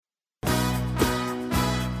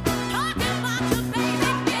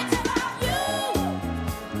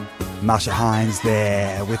Marsha Hines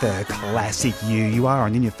there with a classic You Are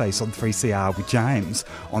on In Your Face on 3CR with James.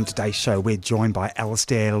 On today's show, we're joined by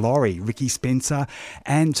Alastair Lawrie, Ricki Spencer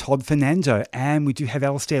and Todd Fernando. And we do have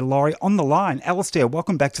Alastair Lawrie on the line. Alastair,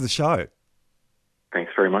 welcome back to the show.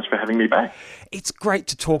 Thanks very much for having me back. It's great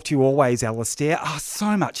to talk to you always, Alastair.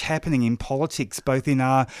 So much happening in politics, both in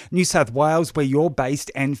New South Wales, where you're based,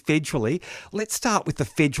 and federally. Let's start with the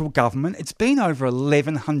federal government. It's been over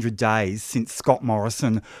 1,100 days since Scott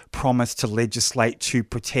Morrison promised to legislate to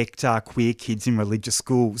protect queer kids in religious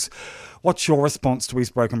schools. What's your response to his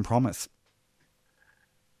broken promise?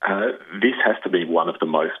 This has to be one of the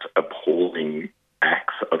most appalling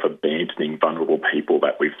acts of abandoning vulnerable people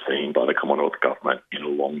that we've seen by the Commonwealth Government in a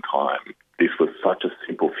long time. This was such a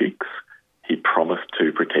simple fix. He promised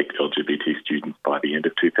to protect LGBT students by the end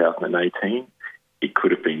of 2018. It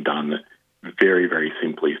could have been done very, very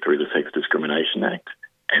simply through the Sex Discrimination Act,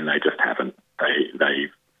 and they just haven't.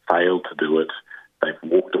 They've failed to do it.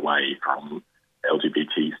 They've walked away from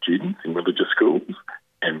LGBT students in religious schools,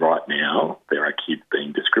 and right now there are kids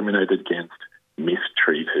being discriminated against,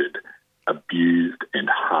 mistreated, abused and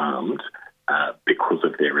harmed because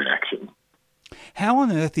of their inaction. How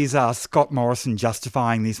on earth is Scott Morrison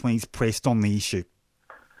justifying this when he's pressed on the issue?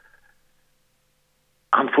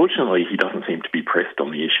 Unfortunately, he doesn't seem to be pressed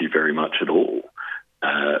on the issue very much at all.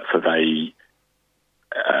 So they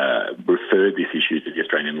referred this issue to the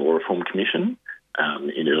Australian Law Reform Commission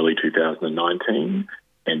in early 2019,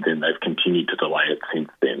 and then they've continued to delay it since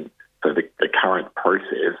then. So the current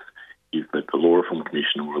process is that the Law Reform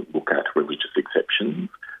Commissioner will look at religious exceptions,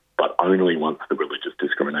 but only once the Religious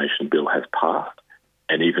Discrimination Bill has passed,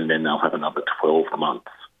 and even then they'll have another 12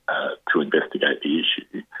 months to investigate the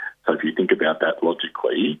issue. So if you think about that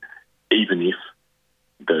logically, even if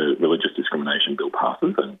the Religious Discrimination Bill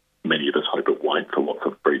passes, and many of us hope it won't for lots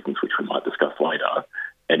of reasons which we might discuss later,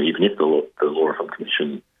 and even if the Law Reform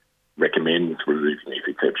Commission recommends removing these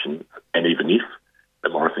exceptions, and even if the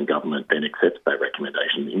Morrison government then accepts that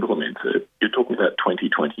recommendation and implements it, you're talking about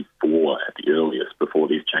 2024 at the earliest before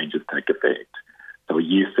these changes take effect. So a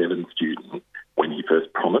Year 7 student, when he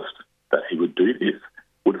first promised that he would do this,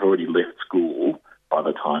 would have already left school by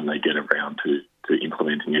the time they get around to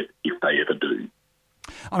implementing it, if they ever do.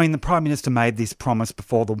 I mean, the Prime Minister made this promise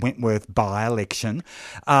before the Wentworth by-election.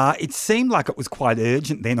 It seemed like it was quite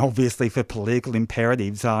urgent then, obviously, for political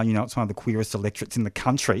imperatives. It's one of the queerest electorates in the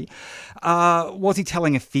country. Was he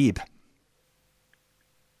telling a fib?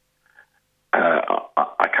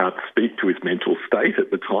 I can't speak to his mental state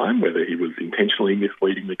at the time, whether he was intentionally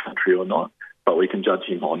misleading the country or not, but we can judge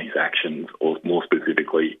him on his actions, or more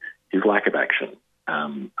specifically, his lack of action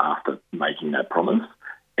after making that promise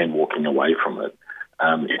and walking away from it.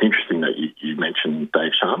 It's interesting that you mentioned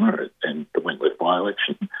Dave Sharma and the Wentworth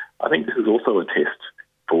by-election. I think this is also a test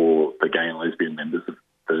for the gay and lesbian members of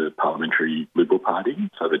the Parliamentary Liberal Party,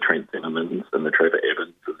 so the Trent Zinnemans and the Trevor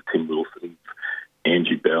Evans and the Tim Wilsons,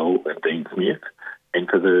 Angie Bell and Dean Smith, and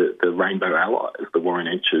for the Rainbow Allies, the Warren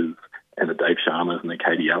Entschers and the Dave Sharmas and the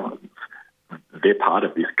Katie Allens. They're part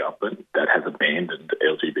of this government that has abandoned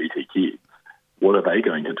LGBT kids. What are they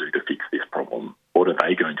going to do to fix this problem? What are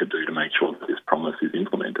they going to do to make sure that this promise is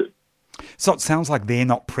implemented? So it sounds like they're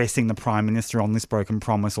not pressing the Prime Minister on this broken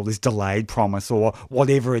promise or this delayed promise or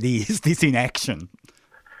whatever it is, this inaction.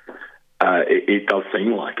 It does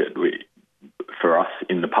seem like it. For us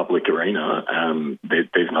in the public arena,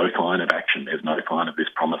 there's no sign of action. There's no sign of this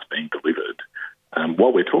promise being delivered.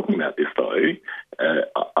 While we're talking about this, though,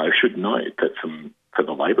 I should note that for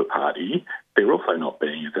the Labor Party, they're also not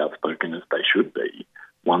being as outspoken as they should be.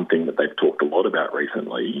 One thing that they've talked a lot about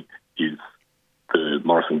recently is the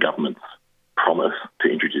Morrison government's promise to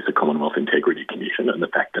introduce a Commonwealth Integrity Commission, and the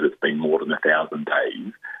fact that it's been more than 1,000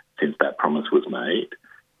 days since that promise was made.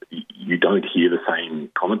 You don't hear the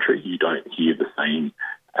same commentary, you don't hear the same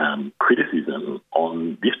criticism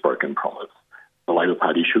on this broken promise. The Labor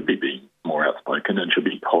Party should be being more outspoken and should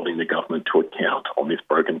be holding the government to account on this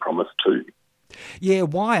broken promise too. Yeah,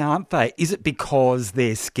 why aren't they? Is it because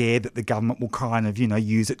they're scared that the government will kind of,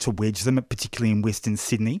 use it to wedge them, particularly in Western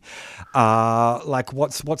Sydney?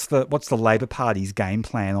 What's the Labor Party's game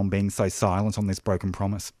plan on being so silent on this broken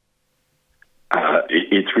promise?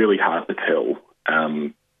 It's really hard to tell.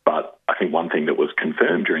 But I think one thing that was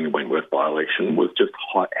confirmed during the Wentworth by-election was just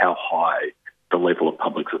how high the level of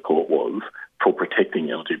public support was for protecting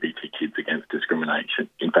LGBT kids against discrimination.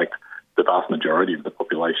 In fact, the vast majority of the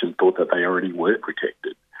population thought that they already were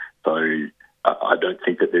protected. So I don't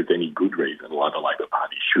think that there's any good reason why the Labor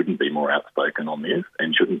Party shouldn't be more outspoken on this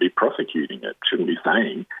and shouldn't be prosecuting it, shouldn't be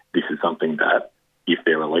saying this is something that, if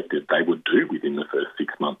they're elected, they would do within the first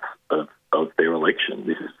 6 months of their election.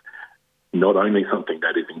 This is not only something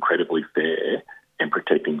that is incredibly fair and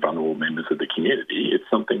protecting vulnerable members of the community, it's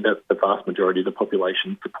something that the vast majority of the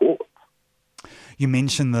population supports. You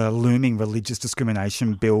mentioned the looming religious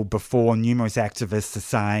discrimination bill before. Numerous activists are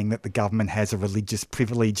saying that the government has a religious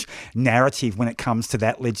privilege narrative when it comes to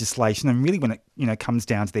that legislation, and really when it comes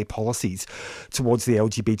down to their policies towards the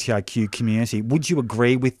LGBTIQ community. Would you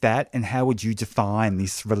agree with that, and how would you define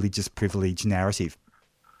this religious privilege narrative?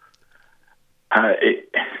 I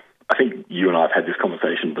think you and I have had this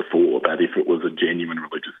conversation before, that if it was a genuine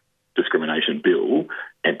religious discrimination bill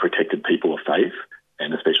and protected people of faith,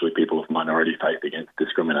 and especially people of minority faith, against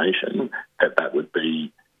discrimination, that would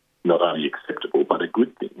be not only acceptable but a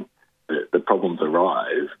good thing. The problems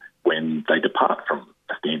arise when they depart from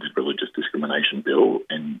a standard religious discrimination bill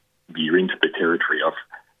and veer into the territory of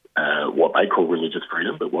what they call religious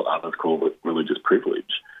freedom, but what others call religious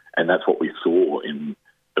privilege. And that's what we saw in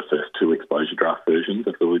the first two exposure draft versions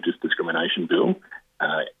of the religious discrimination bill.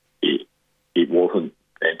 It wasn't,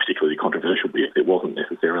 and particularly controversial bit, it wasn't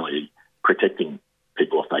necessarily protecting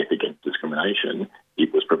people of faith against discrimination.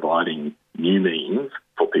 It was providing new means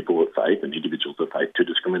for people of faith and individuals of faith to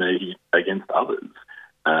discriminate against others.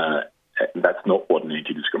 That's not what an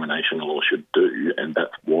anti-discrimination law should do, and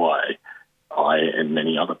that's why I and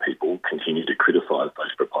many other people continue to criticise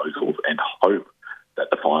those proposals and hope that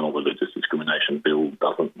the final religious discrimination bill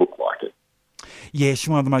doesn't look like it. Yeah, she's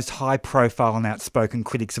one of the most high-profile and outspoken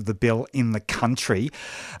critics of the bill in the country.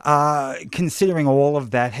 Considering all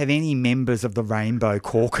of that, have any members of the Rainbow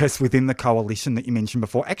Caucus within the coalition that you mentioned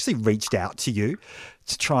before actually reached out to you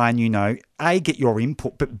to try and, A, get your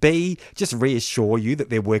input, but B, just reassure you that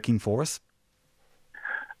they're working for us?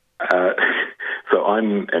 So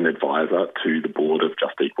I'm an advisor to the board of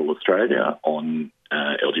Just Equal Australia on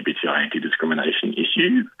LGBTI anti-discrimination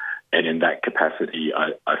issues, and in that capacity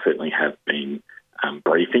I certainly have been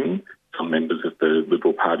briefing some members of the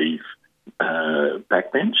Liberal Party's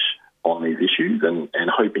backbench on these issues and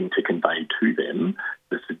hoping to convey to them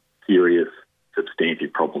the serious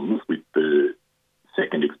substantive problems with the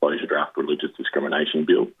second exposure draft religious discrimination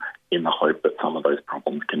bill, in the hope that some of those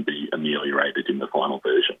problems can be ameliorated in the final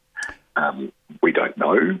version. We don't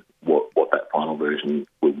know what that final version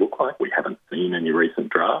will look like. We haven't seen any recent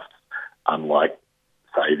drafts, unlike,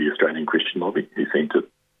 say, the Australian Christian Lobby, who seem to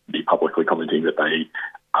be publicly commenting that they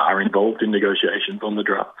are involved in negotiations on the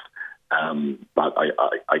draft. But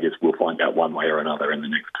I guess we'll find out one way or another in the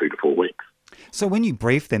next 2 to 4 weeks. So when you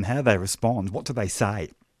brief them, how do they respond? What do they say?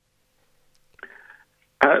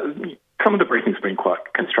 Some of the briefings have been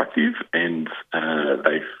quite constructive, and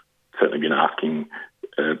they've certainly been asking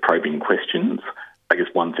probing questions. I guess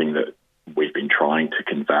one thing that we've been trying to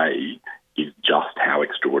convey is just how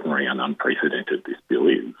extraordinary and unprecedented this bill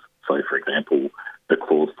is. So, for example, the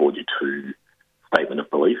Clause 42 Statement of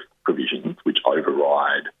Belief provisions, which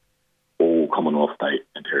override all Commonwealth, state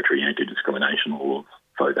and territory anti-discrimination laws,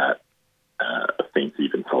 so that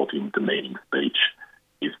offensive, insulting, demeaning speech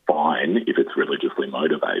is fine if it's religiously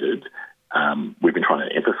motivated. We've been trying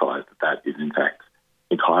to emphasise that is in fact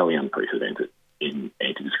entirely unprecedented in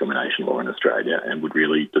anti-discrimination law in Australia and would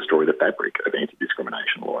really destroy the fabric of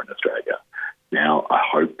anti-discrimination law in Australia. Now, I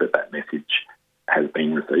hope that message has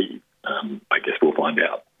been received. I guess we'll find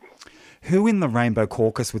out. Who in the Rainbow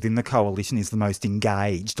Caucus within the coalition is the most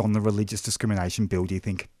engaged on the religious discrimination bill, do you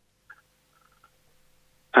think?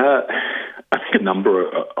 I think a number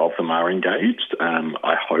of them are engaged.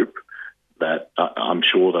 I hope that I'm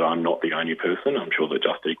sure that I'm not the only person. I'm sure that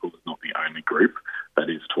Just Equal is not the only group that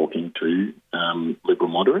is talking to Liberal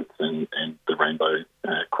moderates and the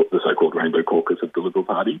so-called Rainbow Caucus of the Liberal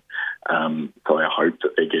Party. So I hope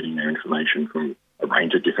that they're getting their information from a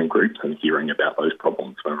range of different groups and hearing about those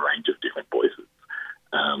problems from a range of different voices.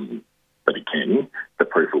 But again, the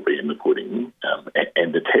proof will be in the pudding,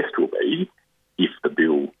 and the test will be if the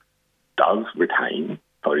bill does retain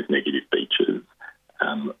those negative features,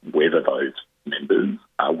 whether those members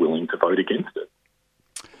are willing to vote against it.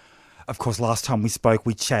 Of course, last time we spoke,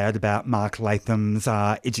 we chatted about Mark Latham's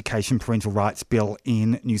Education Parental Rights bill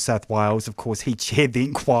in New South Wales. Of course, he chaired the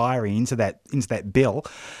inquiry into that bill.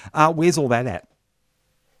 Where's all that at?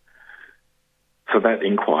 So that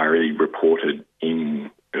inquiry reported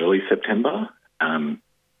in early September.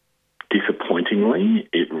 Disappointingly,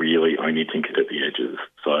 it really only tinkered at the edges.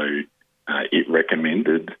 So it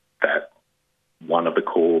recommended that one of the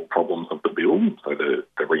core problems of the bill, so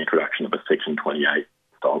the reintroduction of a Section 28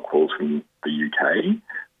 style clause from the UK,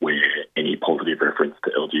 where any positive reference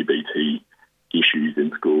to LGBT issues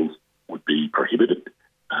in schools would be prohibited.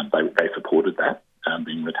 They supported that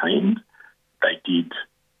being retained. They did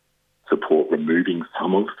support removing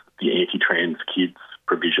some of the anti-trans kids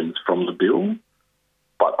provisions from the bill,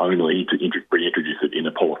 but only to reintroduce it in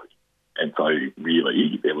a policy. And so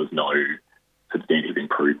really there was no substantive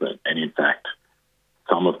improvement. And in fact,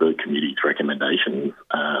 some of the committee's recommendations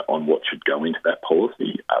on what should go into that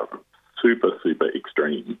policy are super, super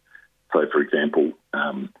extreme. So, for example,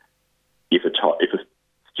 if a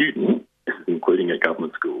student, this is including at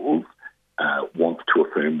government schools, wants to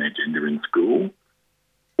affirm their gender in school,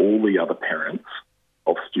 all the other parents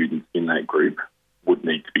of students in that group would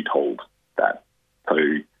need to be told that. So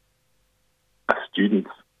a student's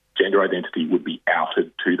gender identity would be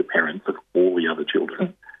outed to the parents of all the other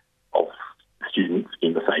children of students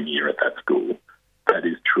in the same year at that school. That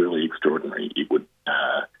is truly extraordinary. It would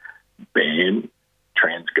ban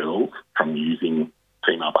trans girls from using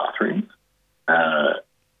female bathrooms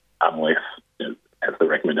unless, as the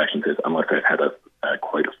recommendation says, unless they've had a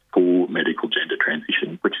quote, a full medical gender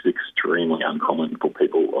transition, which is extremely uncommon for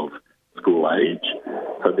people of school age.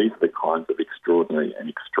 So these are the kinds of extraordinary and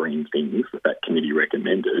extreme things that committee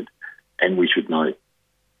recommended. And we should note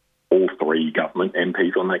all three government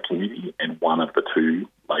MPs on that committee and one of the two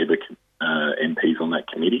Labor MPs on that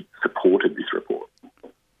committee supported this report.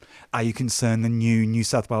 Are you concerned the new New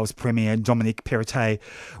South Wales Premier, Dominic Perrottet,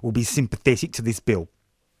 will be sympathetic to this bill?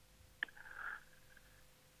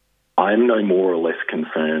 I'm no more or less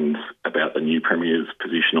concerned about the new Premier's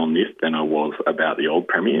position on this than I was about the old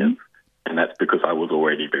Premier's, and that's because I was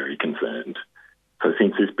already very concerned. So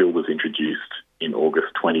since this bill was introduced in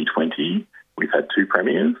August 2020, we've had two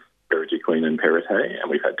Premiers, Kulin and Perrottet, and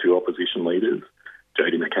we've had two opposition leaders,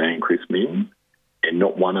 Jodie McKay and Chris Minns, and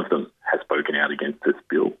not one of them has spoken out against this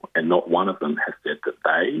bill, and not one of them has said that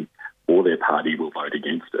they or their party will vote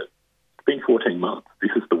against it. It's been 14 months.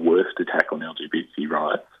 This is the worst attack on LGBT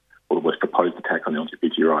rights, or the worst proposed attack on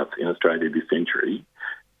LGBT rights in Australia this century,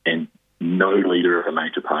 and no leader of a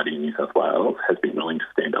major party in New South Wales has been willing to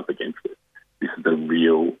stand up against it. This is a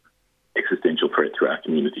real existential threat to our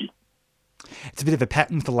community. It's a bit of a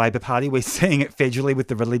pattern for the Labor Party. We're seeing it federally with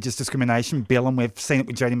the religious discrimination bill, and we've seen it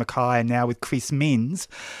with Jodie McKay and now with Chris Minns.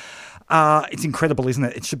 It's incredible, isn't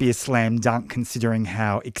it? It should be a slam dunk considering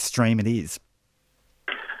how extreme it is.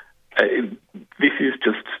 This is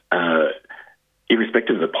just,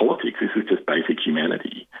 irrespective of the politics, this is just basic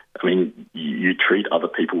humanity. I mean, you treat other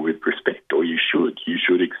people with respect, or you should. You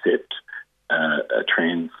should accept a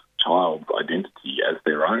trans child's identity as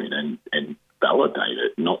their own and validate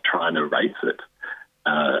it, not try and erase it.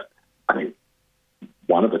 I think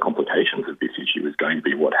one of the complications of this issue is going to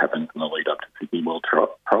be what happens in the lead up to Sydney World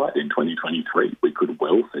Pride in 2023. We could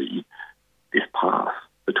well see this pass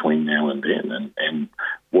between now and then. And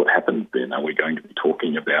what happens then? Are we going to be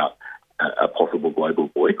talking about a possible global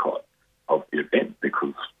boycott of the event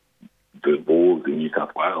because the laws in New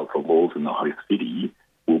South Wales, the laws in the host city,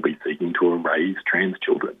 will be seeking to erase trans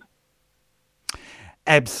children?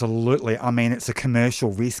 Absolutely. I mean, it's a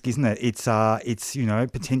commercial risk, isn't it? It's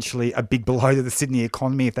potentially a big blow to the Sydney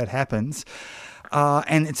economy if that happens.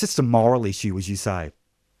 And it's just a moral issue, as you say.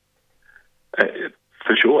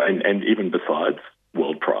 For sure. And even besides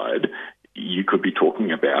World Pride, you could be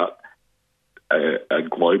talking about a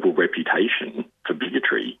global reputation for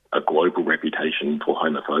bigotry, a global reputation for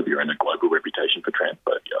homophobia, and a global reputation for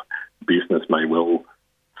transphobia. Business may well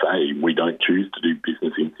say we don't choose to do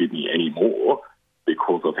business in Sydney anymore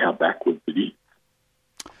because of how backwards it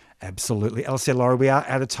is. Absolutely. Alastair Lawrie, we are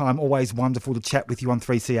out of time. Always wonderful to chat with you on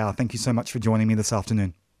 3CR. Thank you so much for joining me this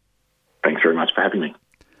afternoon. Thanks very much for having me.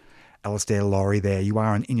 Alastair Lawrie there. You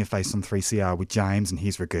are on In Your Face on 3CR with James and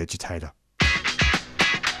his Regurgitator.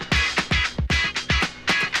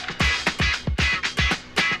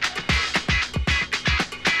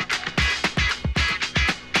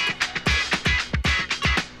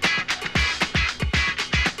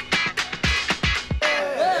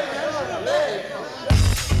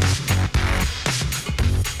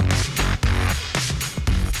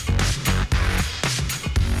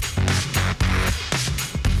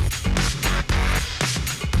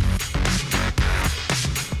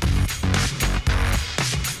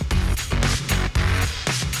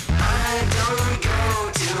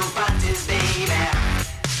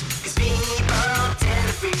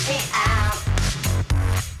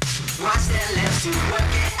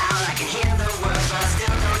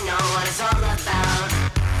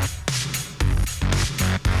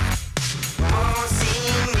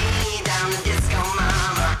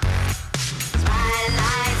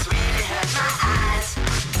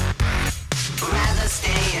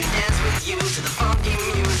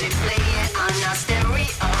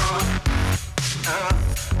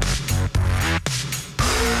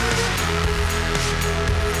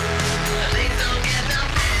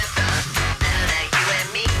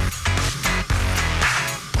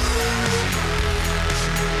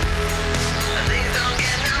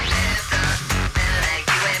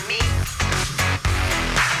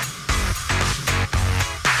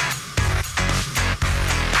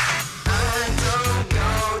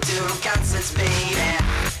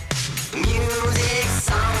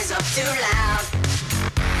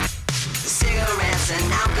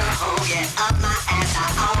 home, get up my ass, I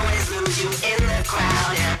always lose you in the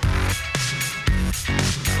crowd, yeah.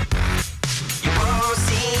 You won't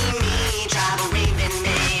see me travel reaping,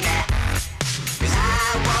 baby, 'cause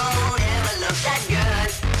I won't ever look that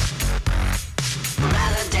good. I'd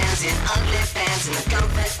rather dance in ugly pants in the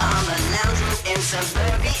comfort of a lounge room in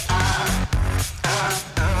suburbia.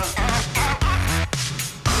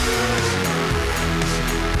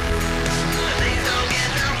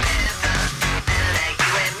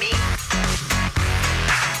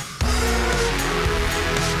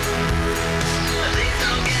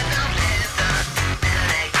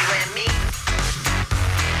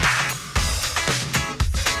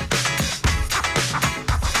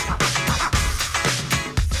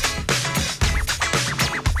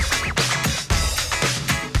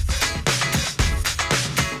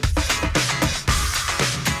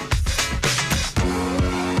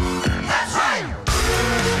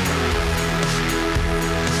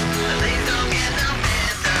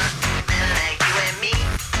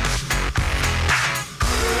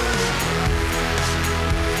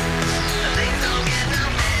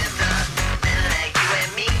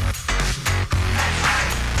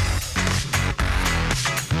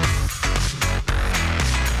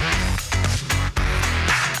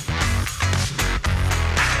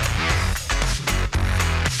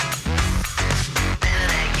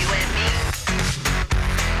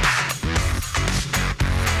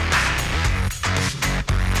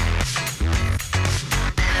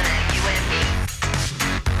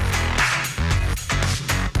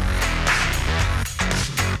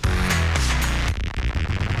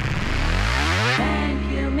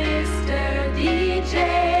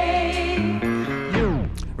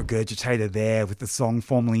 Regurgitator there with the song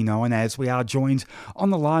formerly known as We Are joined on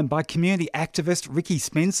the line by community activist Ricki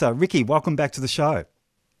Spencer. Ricki, welcome back to the show.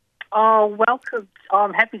 Oh, welcome.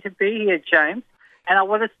 I'm happy to be here, James. And I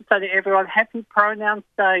wanted to say to everyone, happy Pronouns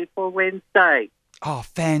Day for Wednesday. Oh,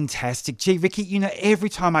 fantastic. Gee, Ricki, you know, every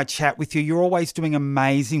time I chat with you, you're always doing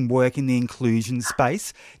amazing work in the inclusion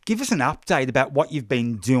space. Give us an update about what you've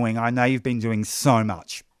been doing. I know you've been doing so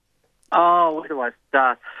much. Oh, where do I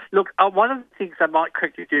start? Look, one of the things I might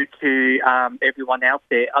quickly do to everyone out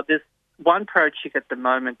there, there's one project at the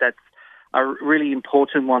moment that's a really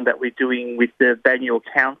important one that we're doing with the Banyule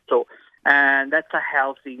Council, and that's a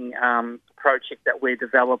housing project that we're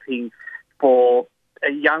developing for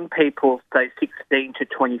young people, say 16 to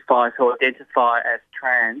 25, who identify as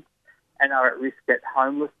trans and are at risk at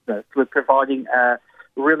homelessness. We're providing a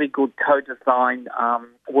really good co-designed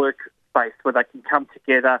workspace where they can come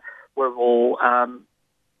together. We're all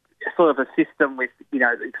sort of assist them with, you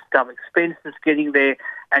know, some expenses getting there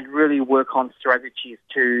and really work on strategies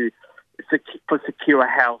for secure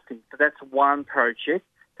housing. So that's one project.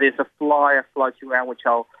 There's a flyer floating around which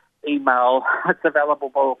I'll email. It's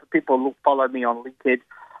available for people who follow me on LinkedIn,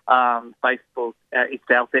 Facebook. It's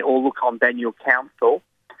out there, or look on Banyule Council.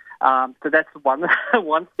 So that's one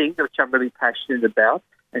thing which I'm really passionate about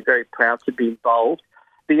and very proud to be involved.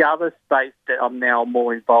 The other space that I'm now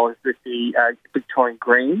more involved with the Victorian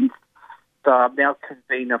Greens. So I'm now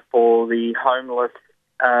convener for the homeless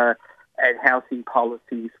and housing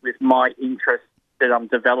policies with my interest that I'm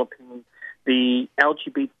developing the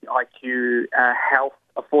LGBTIQ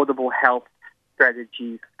affordable health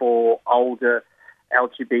strategies for older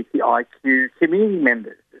LGBTIQ community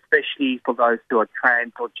members, especially for those who are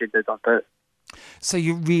trans or gender diverse. So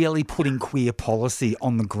you're really putting queer policy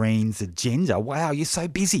on the Greens agenda. Wow, you're so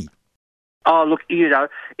busy. Oh, look, you know,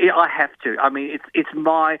 I have to. I mean, it's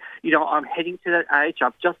my, you know, I'm heading to that age.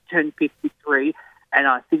 I've just turned 53, and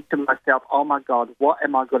I think to myself, oh, my God, what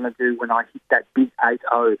am I going to do when I hit that big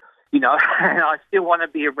 80? You know, and I still want to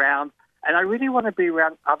be around, and I really want to be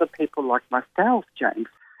around other people like myself, James.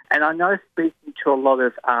 And I know speaking to a lot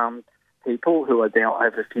of people who are now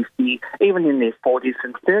over 50, even in their 40s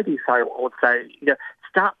and 30s, I would say, you know,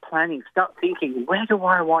 start planning, start thinking, where do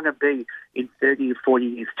I want to be in 30 or 40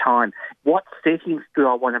 years' time? What settings do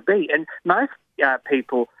I want to be? And most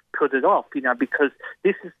people put it off, you know, because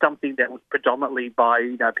this is something that was predominantly by,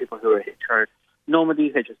 you know, people who are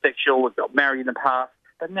heteronormative, heterosexual, have got married in the past.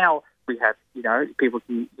 But now we have, you know, people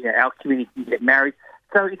can, you know, our community can get married.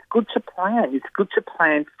 So it's good to plan. It's good to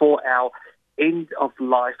plan for our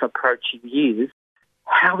end-of-life approaching years,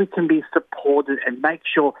 how we can be supported and make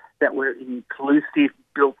sure that we're in inclusive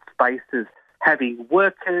built spaces, having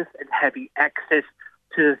workers and having access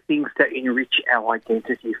to the things that enrich our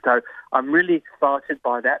identity. So I'm really excited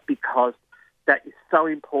by that because that is so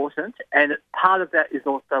important. And part of that is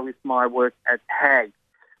also with my work at HAG,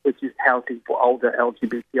 which is Housing for Older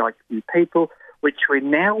LGBTIQ People, which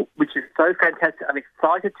is so fantastic. I'm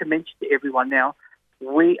excited to mention to everyone now,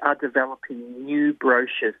 we are developing new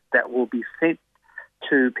brochures that will be sent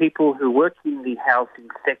to people who work in the housing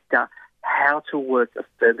sector how to work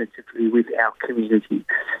affirmatively with our community.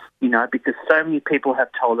 Because so many people have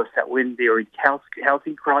told us that when they're in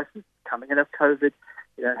housing crisis, coming out of COVID,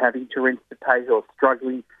 having to rent space or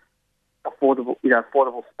struggling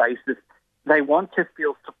affordable spaces, they want to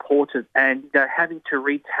feel supported, and having to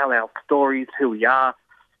retell our stories, who we are,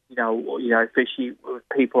 especially with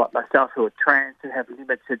people like myself who are trans and have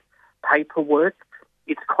limited paperwork,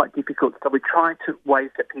 it's quite difficult. So we're trying to ways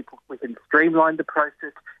that we can streamline the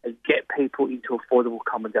process and get people into affordable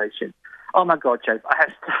accommodation. Oh my God, Jase, I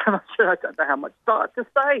have so much. I don't know how much to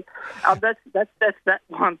say. That's that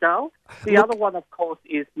one, Dale. The other one, of course,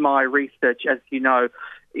 is my research, as you know,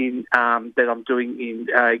 in that I'm doing in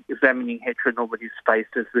examining heteronormative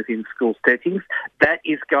spaces within school settings. That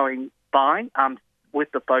is going fine. With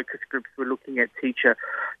the focus groups, we're looking at teacher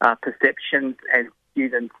perceptions and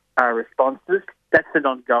student responses. That's an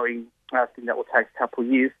ongoing thing that will take a couple of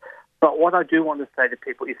years. But what I do want to say to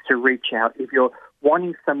people is to reach out. If you're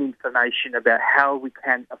wanting some information about how we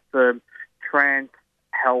can affirm trans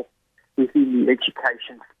health within the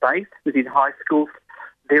education space, within high schools,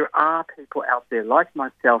 there are people out there like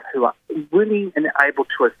myself who are willing and able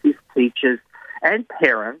to assist teachers and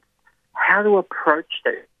parents how to approach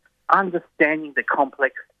this, understanding the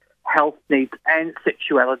complex health needs and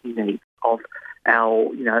sexuality needs of our,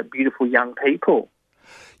 beautiful young people.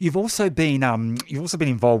 You've also been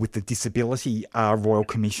involved with the Disability Royal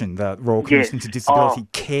Commission, the Royal Commission to Disability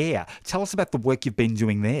Care. Tell us about the work you've been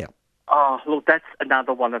doing there. Oh, look, that's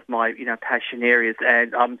another one of my, passion areas,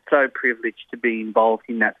 and I'm so privileged to be involved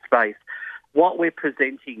in that space. What we're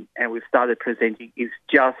presenting, and we've started presenting, is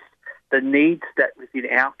just the needs that within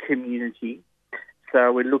our community.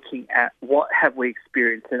 So we're looking at what have we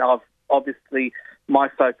experienced, and obviously my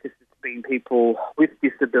focus has been people with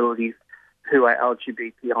disabilities who are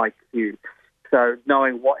LGBTIQ. So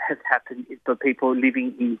knowing what has happened for people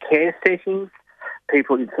living in care settings,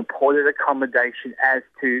 people in supported accommodation, as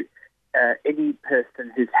to any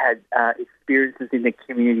person who's had experiences in the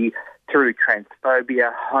community through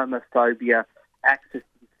transphobia, homophobia, access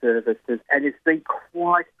to services. And it's been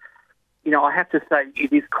quite, I have to say,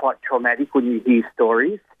 it is quite traumatic when you hear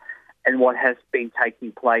stories and what has been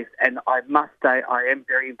taking place. And I must say I am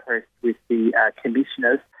very impressed with the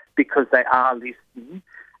commissioners, because they are listening,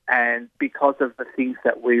 and because of the things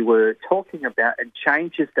that we were talking about and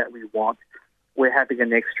changes that we want, we're having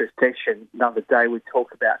an extra session another day we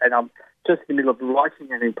talk about. And I'm just in the middle of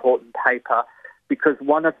writing an important paper, because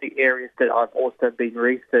one of the areas that I've also been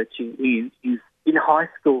researching is in high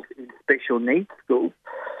schools, in special needs schools.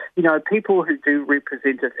 People who do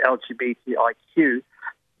represent as LGBTIQ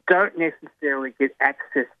don't necessarily get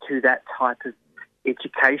access to that type of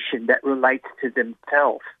education that relates to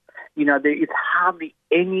themselves. There is hardly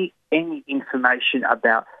any information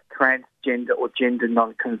about transgender or gender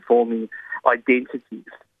non-conforming identities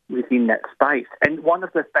within that space. And one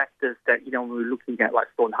of the factors that, when we're looking at like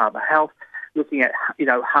Thorn Harbour Health, looking at,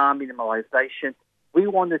 harm minimalisation, we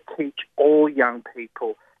want to teach all young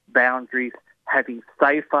people boundaries, having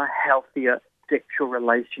safer, healthier sexual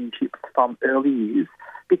relationships from early years,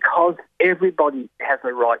 because everybody has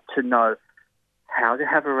a right to know how to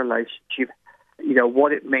have a relationship,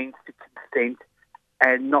 what it means to consent,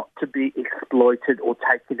 and not to be exploited or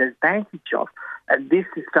taken advantage of. And this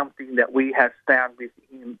is something that we have found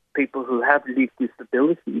within people who have lived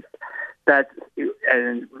disabilities that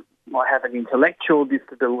and might have an intellectual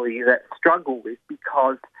disability that struggle with,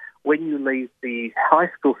 because when you leave the high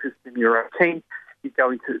school system, you're 18, you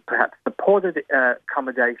go into perhaps supported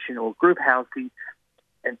accommodation or group housing,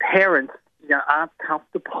 and parents aren't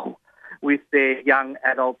comfortable with their young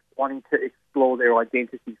adults wanting to explore their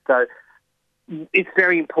identity. So it's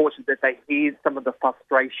very important that they hear some of the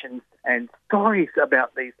frustrations and stories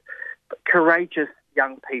about these courageous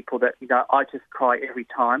young people that, I just cry every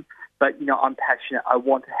time, but, I'm passionate. I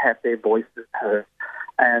want to have their voices heard.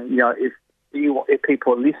 And, if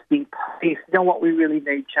people are listening, please, what we really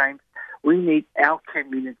need, James? We need our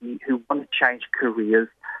community who want to change careers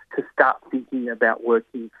to start thinking about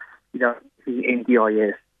working, in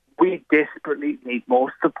NDIS. We desperately need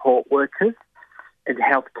more support workers and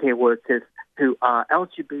healthcare workers who are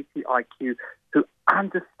LGBTIQ, who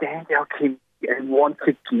understand our community and want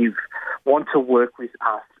to give, want to work with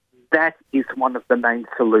us. That is one of the main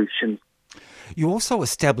solutions. You also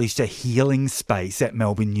established a healing space at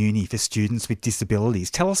Melbourne Uni for students with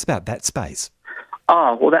disabilities. Tell us about that space.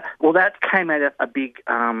 Oh, well, that came out of a big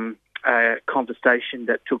conversation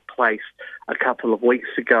that took place a couple of weeks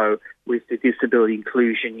ago with the Disability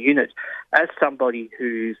Inclusion Unit. As somebody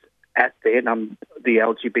who's at there, and I'm the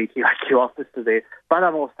LGBTIQ officer there, but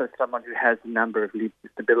I'm also someone who has a number of lived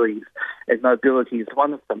disabilities, and mobility is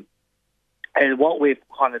one of them. And what we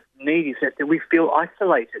kind of need is that we feel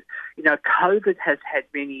isolated. You know, COVID has had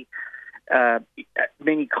many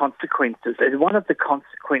consequences, and one of the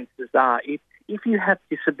consequences are if you have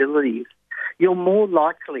disabilities, you're more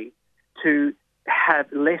likely to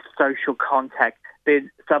have less social contact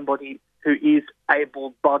than somebody who is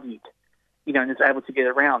able-bodied, you know, and is able to get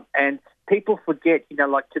around. And people forget, you know,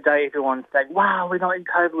 like today everyone's saying, wow, we're not in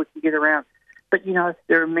COVID, we can get around. But, you know,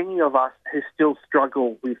 there are many of us who still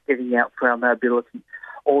struggle with getting out for our mobility,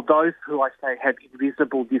 or those who I say have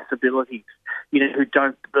invisible disabilities, you know, who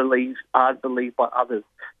aren't believed by others.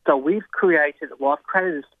 So I've created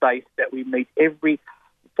a space that we meet every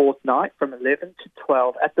fortnight from 11 to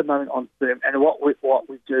 12 at the moment on Zoom. And what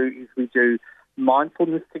we do is we do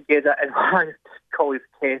mindfulness together, and what I call is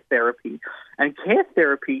care therapy. And care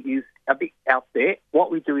therapy is a bit out there. What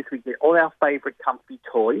we do is we get all our favourite comfy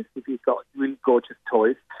toys. If you've got really gorgeous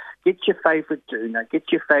toys, get your favourite doona, get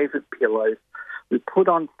your favourite pillows. We put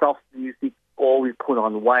on soft music, or we put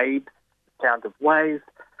on waves, the sound of waves,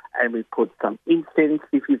 and we put some incense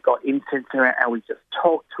if you've got incense around, and we just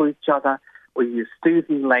talk to each other. We use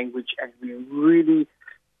soothing language, and we really,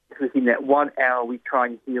 within that 1 hour, we try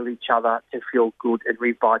and heal each other to feel good and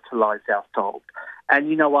revitalise our souls. And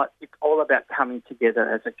you know what? It's all about coming together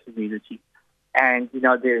as a community. And, you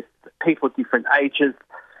know, there's people of different ages,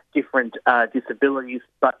 different disabilities,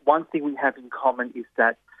 but one thing we have in common is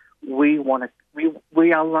that we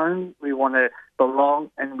are alone, we want to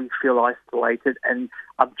belong, and we feel isolated. And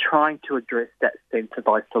I'm trying to address that sense of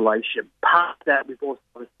isolation. Part of that, we've also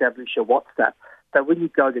established a WhatsApp. So when you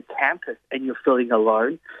go to campus and you're feeling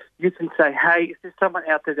alone, you can say, hey, is there someone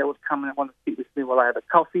out there that would come and want to sit with me while I have a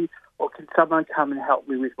coffee? Or can someone come and help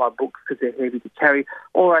me with my books because they're heavy to carry?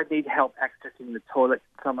 Or I need help accessing the toilet.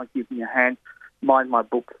 Can someone give me a hand? Mind my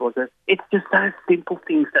books for this. It's just those simple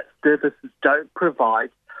things that services don't provide,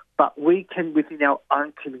 but we can, within our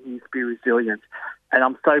own communities, be resilient. And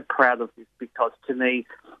I'm so proud of this because, to me,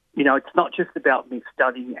 you know, it's not just about me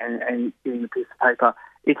studying and getting a piece of paper.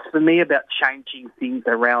 It's for me about changing things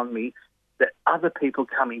around me that other people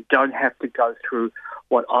coming don't have to go through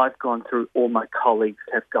what I've gone through or my colleagues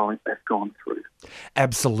have gone through.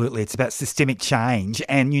 Absolutely. It's about systemic change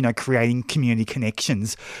and, you know, creating community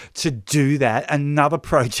connections to do that. Another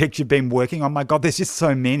project you've been working on, my God, there's just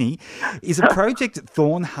so many, is a project at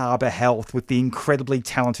Thorn Harbour Health with the incredibly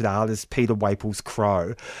talented artist Peter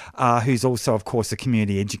Waples-Crowe, who's also, of course, a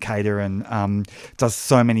community educator and does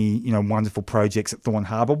so many, you know, wonderful projects at Thorn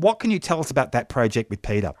Harbour. What can you tell us about that project with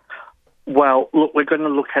Peter? Well, look, we're going to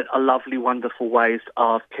look at a lovely, wonderful ways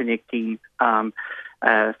of connecting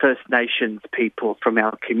First Nations people from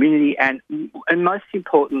our community and most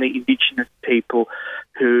importantly, Indigenous people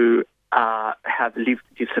who have lived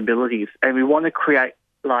disabilities. And we want to create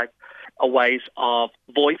like a ways of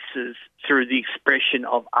voices through the expression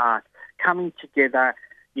of art, coming together,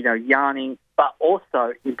 you know, yarning, but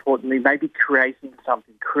also importantly, maybe creating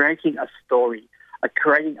something, creating a story,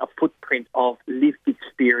 creating a footprint of lived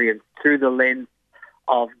experience through the lens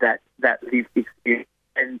of that lived experience.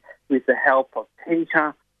 And with the help of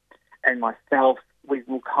Peter and myself, we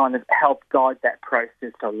will kind of help guide that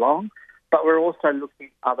process along. But we're also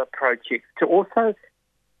looking at other projects to also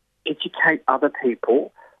educate other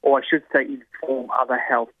people, or I should say inform other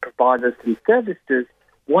health providers and services,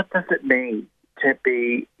 what does it mean to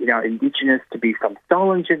be, you know, Indigenous, to be from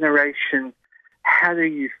stolen generation. How do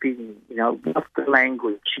you fit in? You know, what's the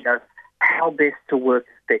language? You know, how best to work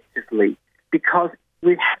effectively? Because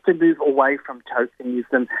we have to move away from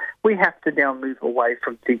tokenism. We have to now move away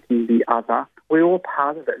from thinking the other. We're all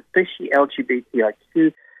part of it, especially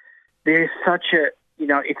LGBTIQ. There's such a, you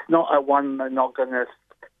know, it's not a one monogamous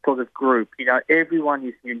sort of group. You know, everyone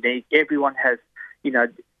is unique. Everyone has, you know,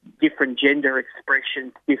 different gender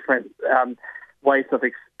expressions, different ways of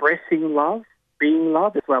expressing love, being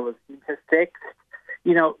loved, as well as intersex.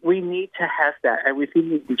 You know, we need to have that. And within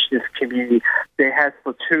the Indigenous community, there has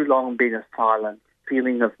for too long been a silent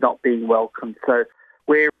feeling of not being welcome. So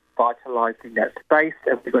we're vitalising that space,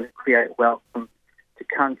 and we're going to create welcome to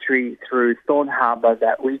country through Thorn Harbour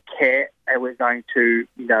that we care, and we're going to,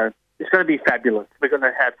 you know, it's going to be fabulous. We're going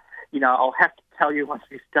to have, you know, I'll have to tell you once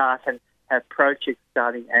we start and have projects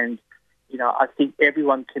starting, and, you know, I think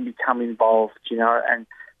everyone can become involved, you know, and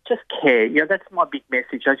just care. You know, that's my big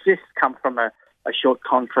message. I just come from a short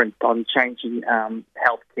conference on changing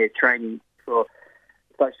healthcare training for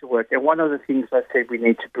social work. And one of the things I said we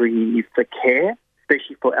need to bring in is the care,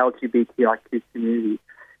 especially for LGBTIQ communities.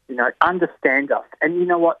 You know, understand us. And you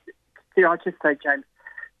know what? Did I just say, James,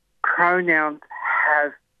 pronouns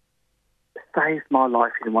have saved my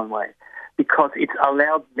life in one way, because it's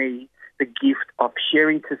allowed me the gift of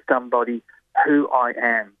sharing to somebody who I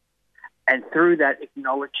am. And through that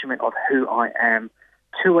acknowledgement of who I am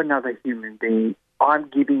to another human being, I'm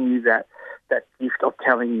giving you that gift of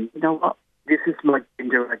telling you, you know what, this is my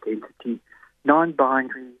gender identity,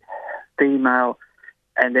 non-binary, female,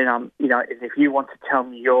 and then and if you want to tell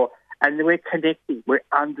me and we're connecting, we're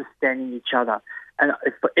understanding each other. And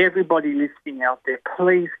for everybody listening out there,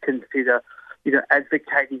 please consider,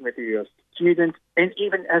 advocating, whether you're a student and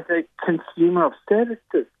even as a consumer of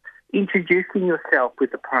services, introducing yourself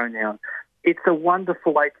with a pronoun. It's a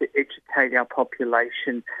wonderful way to educate our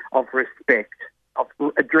population of respect, of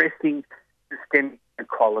addressing systemic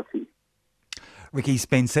inequality. Ricki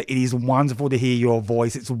Spencer, it is wonderful to hear your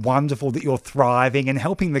voice. It's wonderful that you're thriving and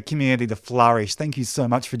helping the community to flourish. Thank you so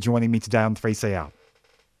much for joining me today on 3CR.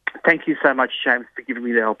 Thank you so much, James, for giving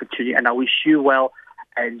me the opportunity. And I wish you well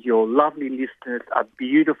and your lovely listeners a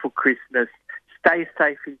beautiful Christmas. Stay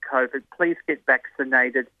safe in COVID. Please get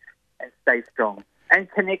vaccinated and stay strong.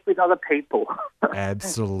 And connect with other people.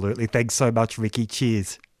 Absolutely. Thanks so much, Ricki.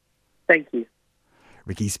 Cheers. Thank you.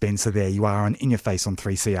 Ricki Spencer there. You are on In Your Face on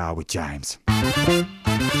 3CR with James.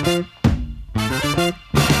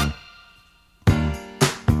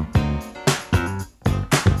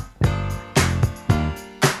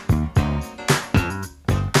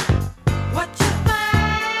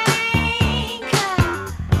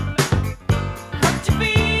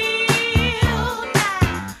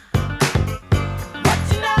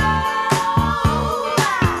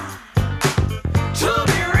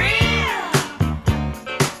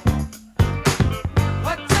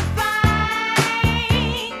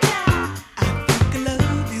 Love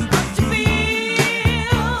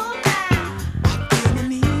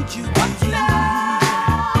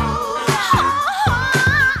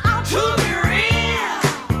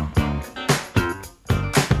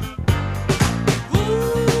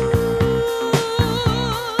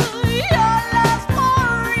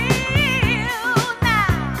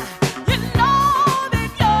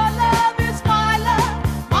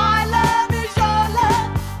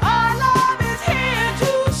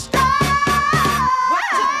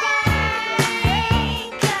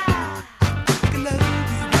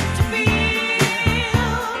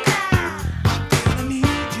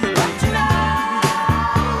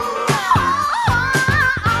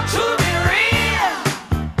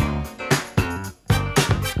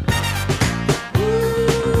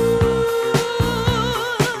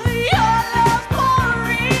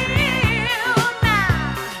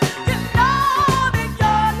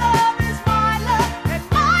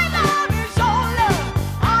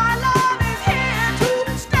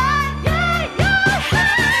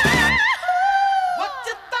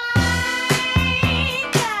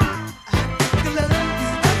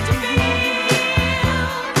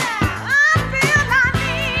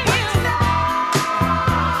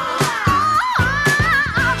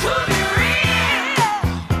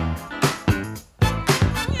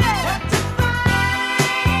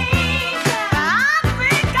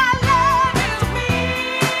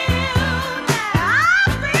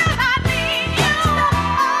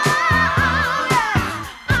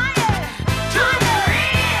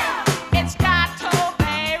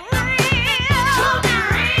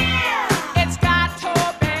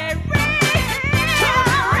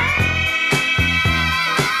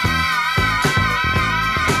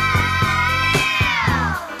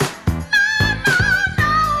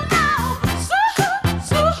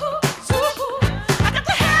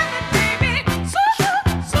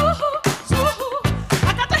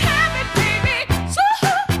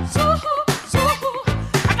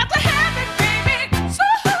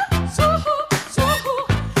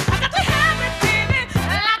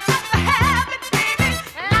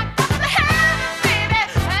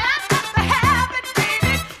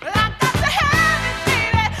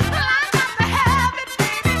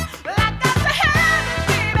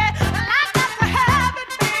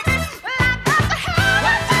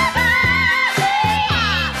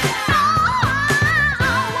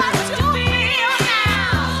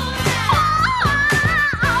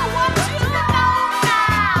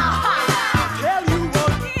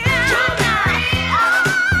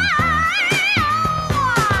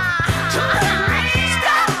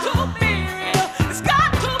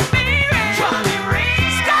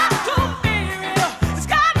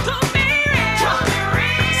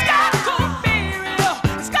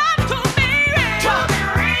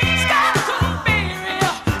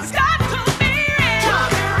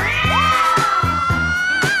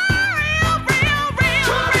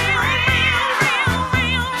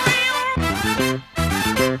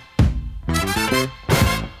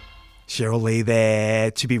Cheryl Lee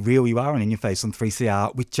there. To be real, you are on In Your Face on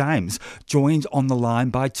 3CR with James, joined on the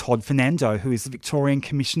line by Todd Fernando, who is the Victorian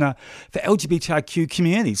Commissioner for LGBTIQ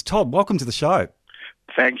Communities. Todd, welcome to the show.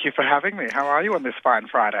 Thank you for having me. How are you on this fine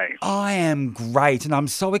Friday? I am great, and I'm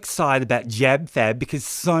so excited about Jab Fab because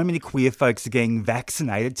so many queer folks are getting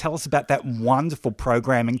vaccinated. Tell us about that wonderful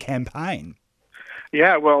program and campaign.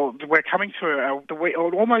 Yeah, well, we're coming to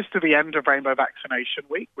almost to the end of Rainbow Vaccination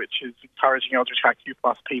Week, which is encouraging LGBTIQ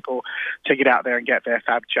plus people to get out there and get their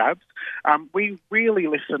Fab Jabs. We really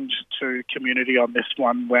listened to community on this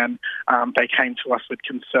one when they came to us with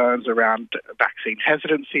concerns around vaccine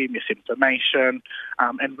hesitancy, misinformation,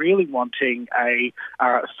 and really wanting a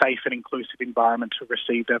safe and inclusive environment to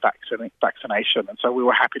receive their vaccination. And so we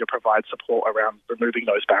were happy to provide support around removing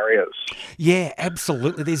those barriers. Yeah,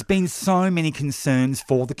 absolutely. There's been so many concerns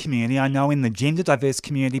for the community. I know in the gender diverse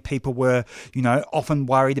community, people were, often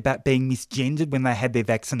worried about being misgendered when they had their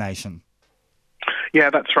vaccination. Yeah,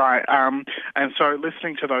 that's right. And so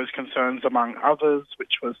listening to those concerns among others,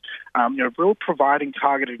 which was, real providing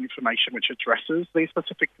targeted information which addresses these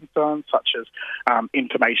specific concerns, such as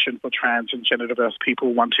information for trans and gender diverse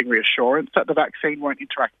people wanting reassurance that the vaccine won't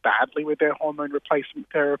interact badly with their hormone replacement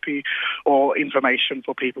therapy, or information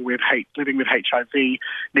for people living with HIV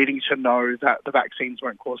needing to know that the vaccines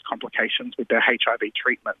won't cause complications with their HIV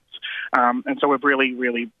treatments. And so we're really,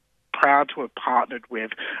 really proud to have partnered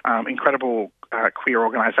with incredible queer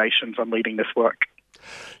organisations on leading this work.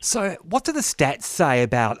 So what do the stats say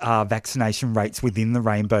about our vaccination rates within the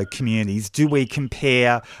rainbow communities? Do we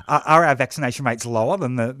compare, are our vaccination rates lower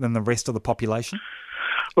than the rest of the population?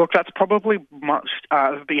 Look, that's probably much,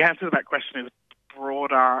 the answer to that question is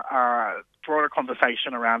broader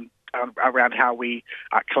conversation around how we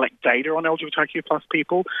collect data on LGBTIQ plus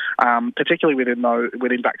people, particularly within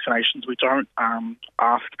vaccinations. We don't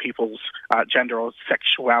ask people's gender or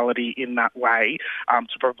sexuality in that way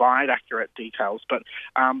to provide accurate details. But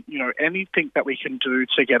anything that we can do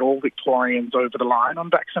to get all Victorians over the line on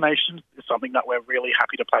vaccinations is something that we're really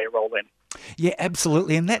happy to play a role in. Yeah,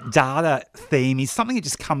 absolutely. And that data theme is something that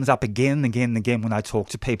just comes up again and again and again when I talk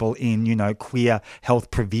to people in, queer health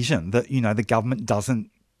provision, that, the government doesn't,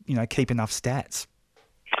 keep enough stats.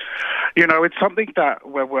 It's something that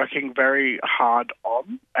we're working very hard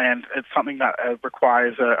on, and it's something that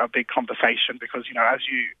requires a big conversation because, as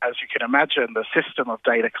you can imagine, the system of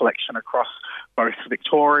data collection across both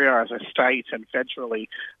Victoria as a state and federally,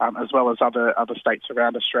 as well as other states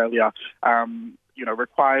around Australia,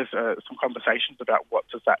 requires some conversations about what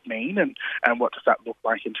does that mean and what does that look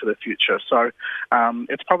like into the future. So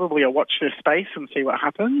it's probably a watch this space and see what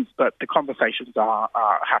happens, but the conversations are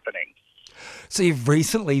happening. So you've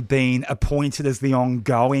recently been appointed as the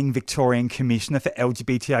ongoing Victorian Commissioner for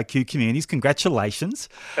LGBTIQ Communities. Congratulations.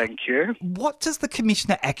 Thank you. What does the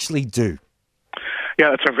Commissioner actually do? Yeah,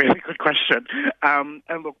 that's a really good question. And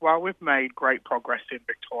look, while we've made great progress in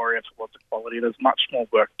Victoria towards equality, there's much more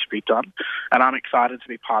work to be done, and I'm excited to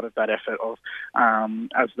be part of that effort of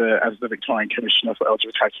as the Victorian Commissioner for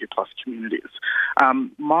LGBTIQ plus communities.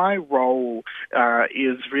 My role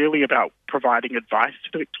is really about providing advice to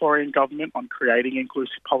the Victorian government on creating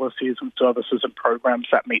inclusive policies and services and programs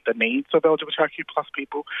that meet the needs of LGBTIQ plus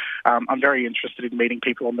people. I'm very interested in meeting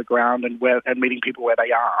people on the ground and meeting people where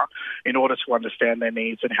they are in order to understand their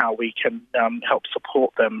needs and how we can help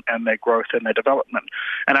support them and their growth and their development.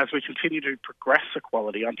 And as we continue to progress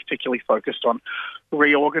equality, I'm particularly focused on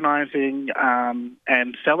reorganising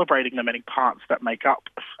and celebrating the many parts that make up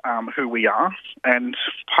who we are. And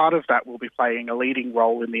part of that will be playing a leading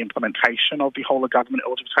role in the implementation of the whole of government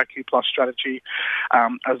LGBTIQ plus strategy,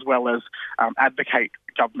 as well as advocate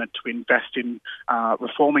government to invest in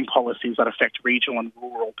reforming policies that affect regional and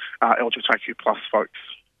rural LGBTIQ plus folks.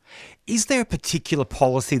 Is there a particular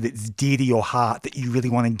policy that's dear to your heart that you really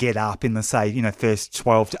want to get up in the, first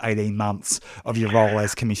 12 to 18 months of your role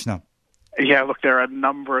as Commissioner? Yeah, look, there are a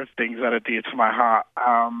number of things that are dear to my heart.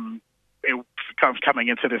 Coming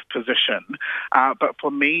into this position. But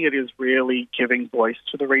for me, it is really giving voice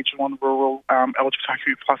to the regional and rural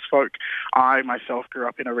LGBTIQ plus folk. I myself grew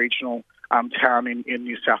up in a regional town in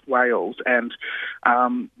New South Wales, and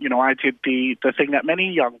I did the thing that many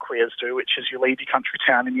young queers do, which is you leave your country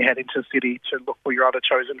town and you head into the city to look for your other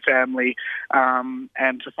chosen family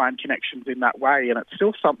and to find connections in that way. And it's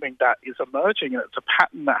still something that is emerging, and it's a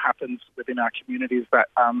pattern that happens within our communities that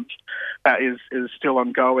is still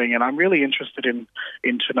ongoing. And I'm really interested in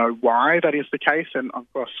to know why that is the case. And of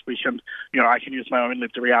course, we can, I can use my own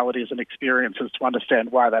lived realities and experiences to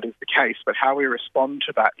understand why that is the case. But how we respond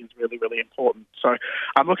to that is really, really important. So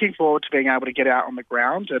I'm looking forward to being able to get out on the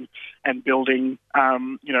ground and building,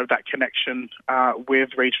 that connection with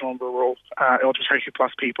regional and rural LGBTIQ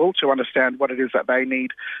plus people to understand what it is that they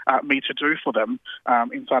need me to do for them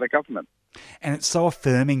inside of government. And it's so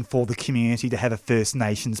affirming for the community to have a First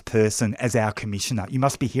Nations person as our commissioner. You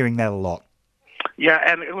must be hearing that a lot. Yeah,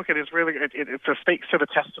 and look, it is really, it speaks to the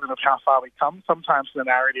testament of how far we've come. Sometimes the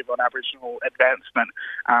narrative on Aboriginal advancement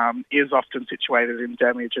is often situated in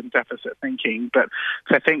damage and deficit thinking, but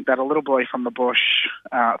to think that a little boy from the bush,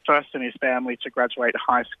 first in his family to graduate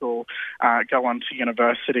high school, go on to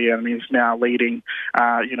university and is now leading,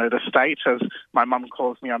 the state, as my mum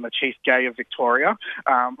calls me, I'm the chief gay of Victoria,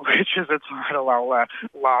 which is a title I'll laugh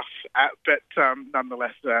at, but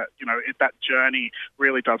nonetheless, that journey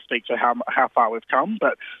really does speak to how far we've come,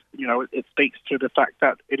 but it speaks to the fact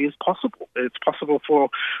that it is possible. It's possible for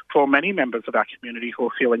many members of our community who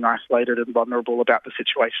are feeling isolated and vulnerable about the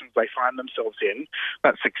situations they find themselves in,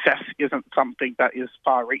 that success isn't something that is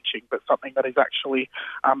far-reaching, but something that is actually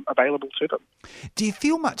available to them. Do you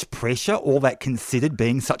feel much pressure, all that considered,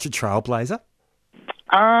 being such a trailblazer?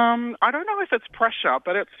 I don't know if it's pressure,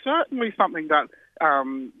 but it's certainly something that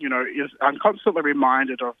I'm constantly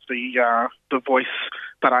reminded of the voice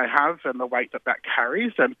that I have and the weight that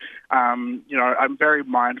carries. And, I'm very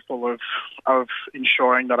mindful of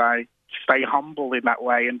ensuring that I stay humble in that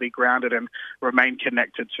way and be grounded and remain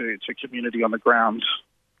connected to community on the ground.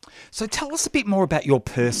 So tell us a bit more about your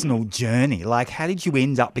personal journey. Like, how did you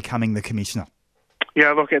end up becoming the Commissioner?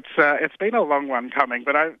 Yeah, look, it's been a long one coming,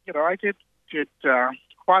 but I did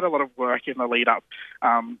quite a lot of work in the lead up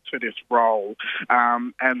to this role.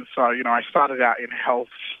 And so, I started out in health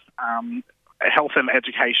and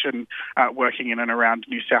education, working in and around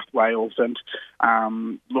New South Wales and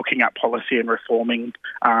looking at policy and reforming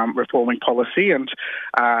policy. And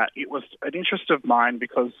it was an interest of mine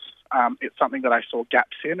because it's something that I saw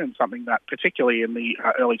gaps in, and something that particularly in the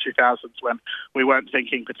early 2000s when we weren't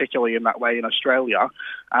thinking particularly in that way in Australia,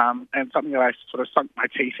 and something that I sort of sunk my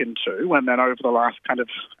teeth into. And then over the last kind of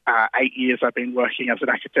 8 years, I've been working as an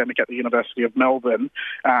academic at the University of Melbourne,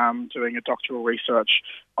 doing a doctoral research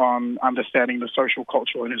on understanding the social,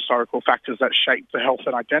 cultural and historical factors that shape the health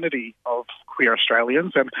and identity of queer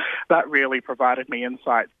Australians. And that really provided me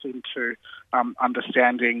insights into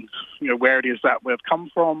understanding, where it is that we've come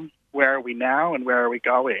from, where are we now and where are we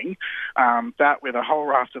going? That with a whole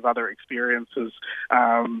raft of other experiences,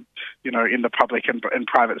 in the public and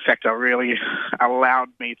private sector really allowed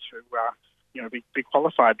me to, be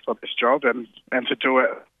qualified for this job and to do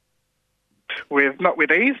it not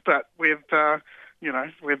with ease, but with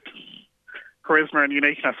charisma and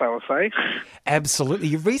uniqueness, I will say. Absolutely.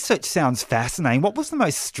 Your research sounds fascinating. What was the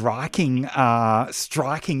most striking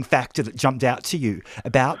factor that jumped out to you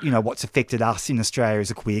about, what's affected us in Australia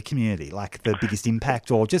as a queer community, like the biggest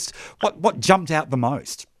impact, or just what jumped out the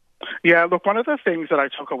most? Yeah, look, one of the things that I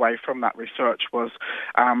took away from that research was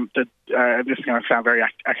this is going to sound very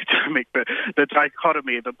academic, but the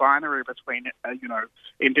dichotomy, the binary between,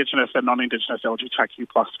 Indigenous and non-Indigenous LGBTIQ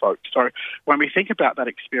plus folks. So when we think about that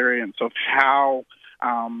experience of how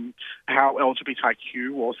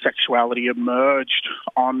LGBTIQ or sexuality emerged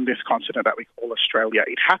on this continent that we call Australia,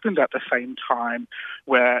 it happened at the same time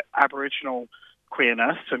where Aboriginal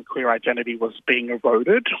queerness and queer identity was being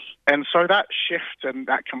eroded. And so that shift and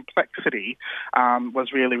that complexity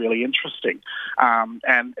was really, really interesting.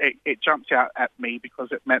 And it jumped out at me because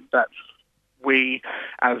it meant that we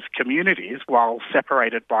as communities, while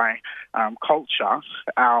separated by culture,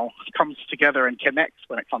 comes together and connects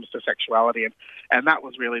when it comes to sexuality. And that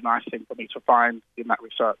was really nice thing for me to find in that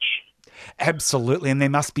research. Absolutely. And there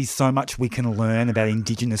must be so much we can learn about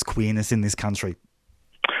Indigenous queerness in this country.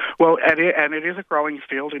 Well, and it is a growing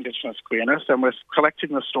field, Indigenous queerness, and we're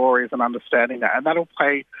collecting the stories and understanding that, and that'll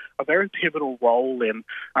play a very pivotal role in,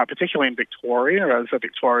 particularly in Victoria, as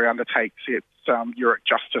Victoria undertakes its Europe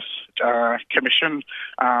Justice Commission,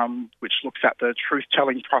 which looks at the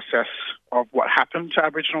truth-telling process of what happened to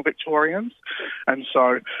Aboriginal Victorians. And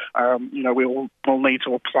so, we'll need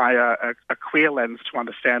to apply a queer lens to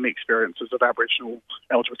understand the experiences of Aboriginal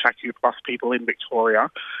LGBTIQ plus people in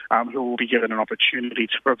Victoria, who will be given an opportunity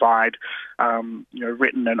to provide,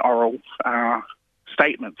 written and oral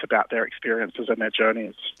statements about their experiences and their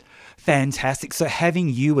journeys. Fantastic. So having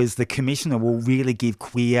you as the Commissioner will really give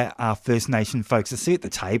queer First Nation folks a seat at the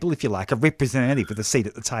table, if you like, a representative with a seat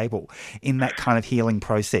at the table in that kind of healing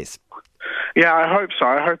process. Yeah, I hope so.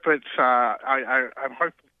 I hope it's. I'm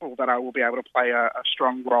hopeful that I will be able to play a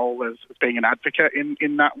strong role as being an advocate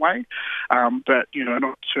in that way. But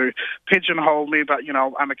not to pigeonhole me, but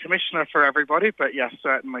I'm a commissioner for everybody. But yes,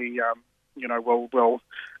 certainly. will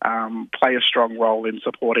play a strong role in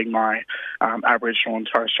supporting my Aboriginal and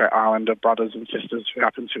Torres Strait Islander brothers and sisters who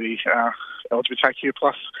happen to be LGBTIQ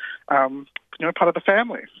plus, part of the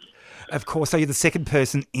family. Of course, so you're the second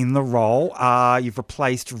person in the role. You've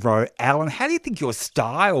replaced Ro Allen. How do you think your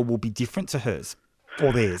style will be different to hers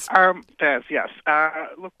or theirs? Theirs, yes.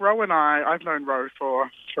 Look, Ro and I've known Ro for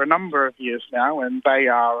a number of years now, and they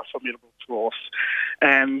are a formidable force.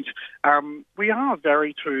 And we are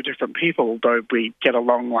very two different people, though we get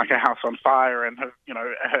along like a house on fire and have,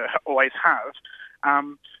 always have.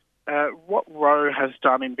 What Ro has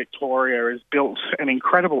done in Victoria is built an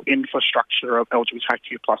incredible infrastructure of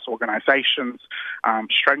LGBTIQ plus organisations,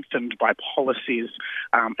 strengthened by policies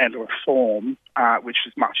and reform, which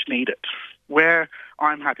is much needed. Where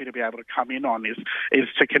I'm happy to be able to come in on is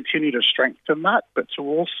to continue to strengthen that, but to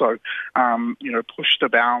also, push the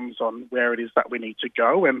bounds on where it is that we need to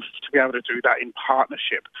go, and to be able to do that in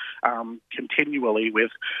partnership continually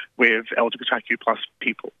with LGBTIQ plus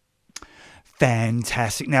people.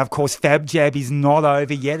 Fantastic. Now, of course, Fab Jab is not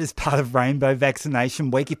over yet as part of Rainbow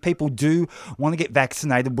Vaccination Week. If people do want to get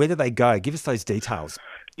vaccinated, where do they go? Give us those details.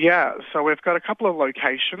 Yeah, so we've got a couple of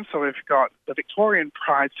locations. So we've got the Victorian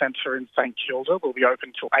Pride Centre in St Kilda will be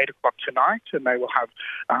open till 8 o'clock tonight, and they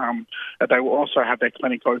will also have their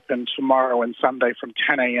clinic open tomorrow and Sunday from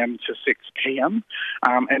 10 a.m. to 6 p.m.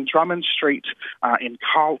 And Drummond Street in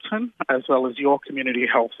Carlton, as well as Your Community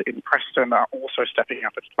Health in Preston, are also stepping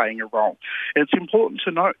up and playing a role. It's important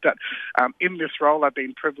to note that in this role, I've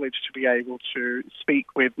been privileged to be able to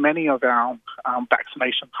speak with many of our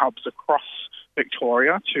vaccination hubs across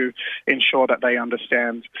Victoria to ensure that they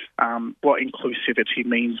understand what inclusivity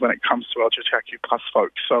means when it comes to LGBTIQ plus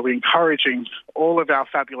folks. So we're encouraging all of our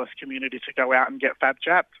fabulous community to go out and get Fab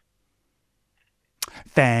Jab.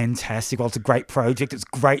 Fantastic. Well, it's a great project. It's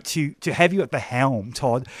great to have you at the helm,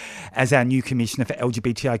 Todd, as our new Commissioner for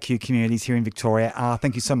LGBTIQ Communities here in Victoria.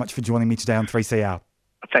 Thank you so much for joining me today on 3CR.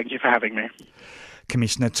 Thank you for having me.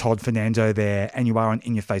 Commissioner Todd Fernando there, and you are on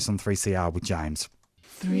In Your Face on 3CR with James.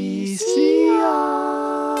 3CR.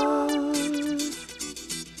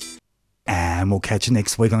 And we'll catch you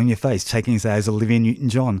next week on In Your Face, taking us as Olivia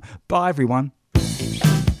Newton-John. Bye, everyone.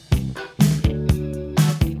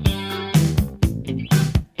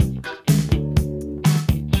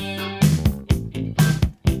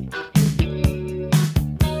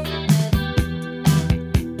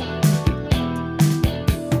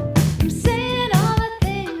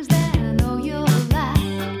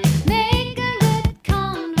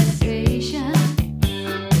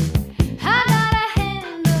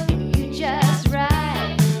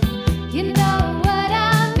 You know what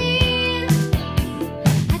I mean.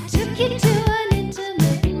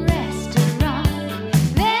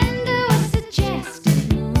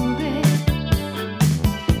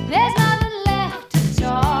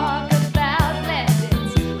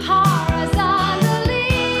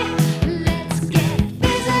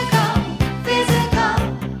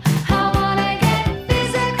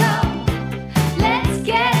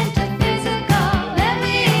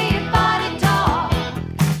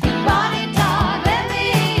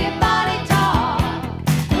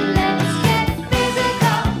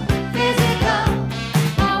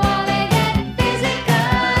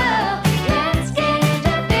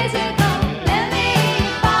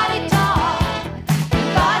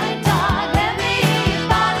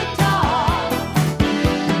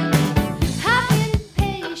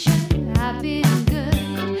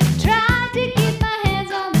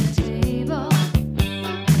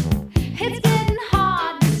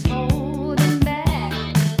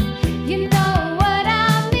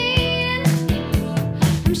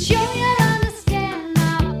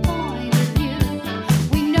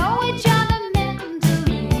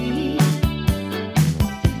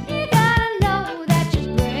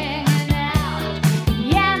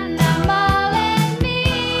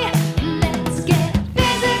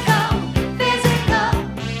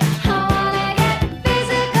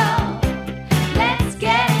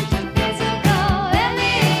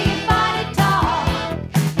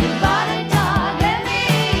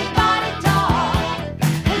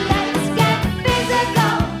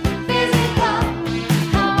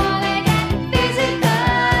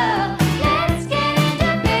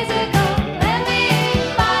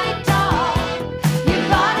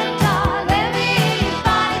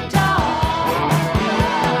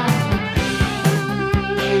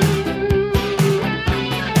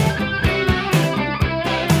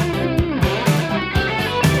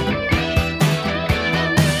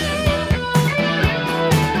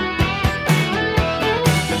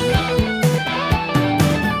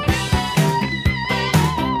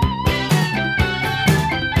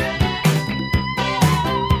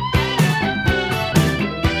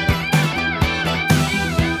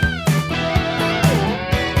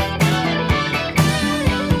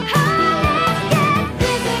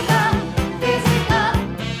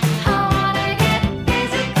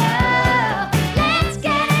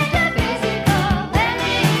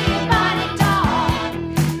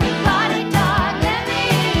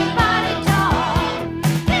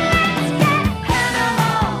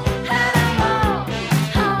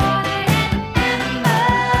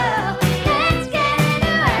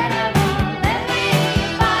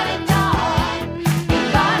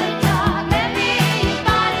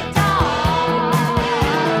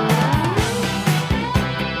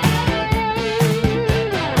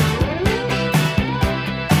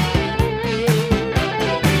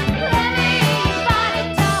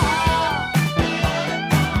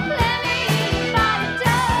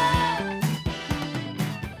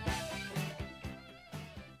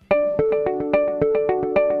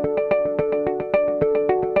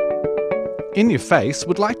 In Your Face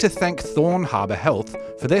would like to thank Thorn Harbour Health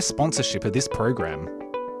for their sponsorship of this program.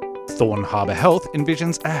 Thorn Harbour Health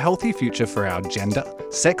envisions a healthy future for our gender,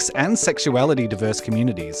 sex and sexuality diverse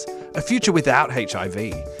communities, a future without HIV,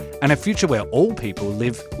 and a future where all people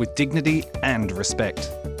live with dignity and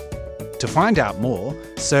respect. To find out more,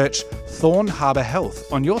 search Thorn Harbour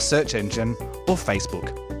Health on your search engine or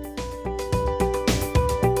Facebook.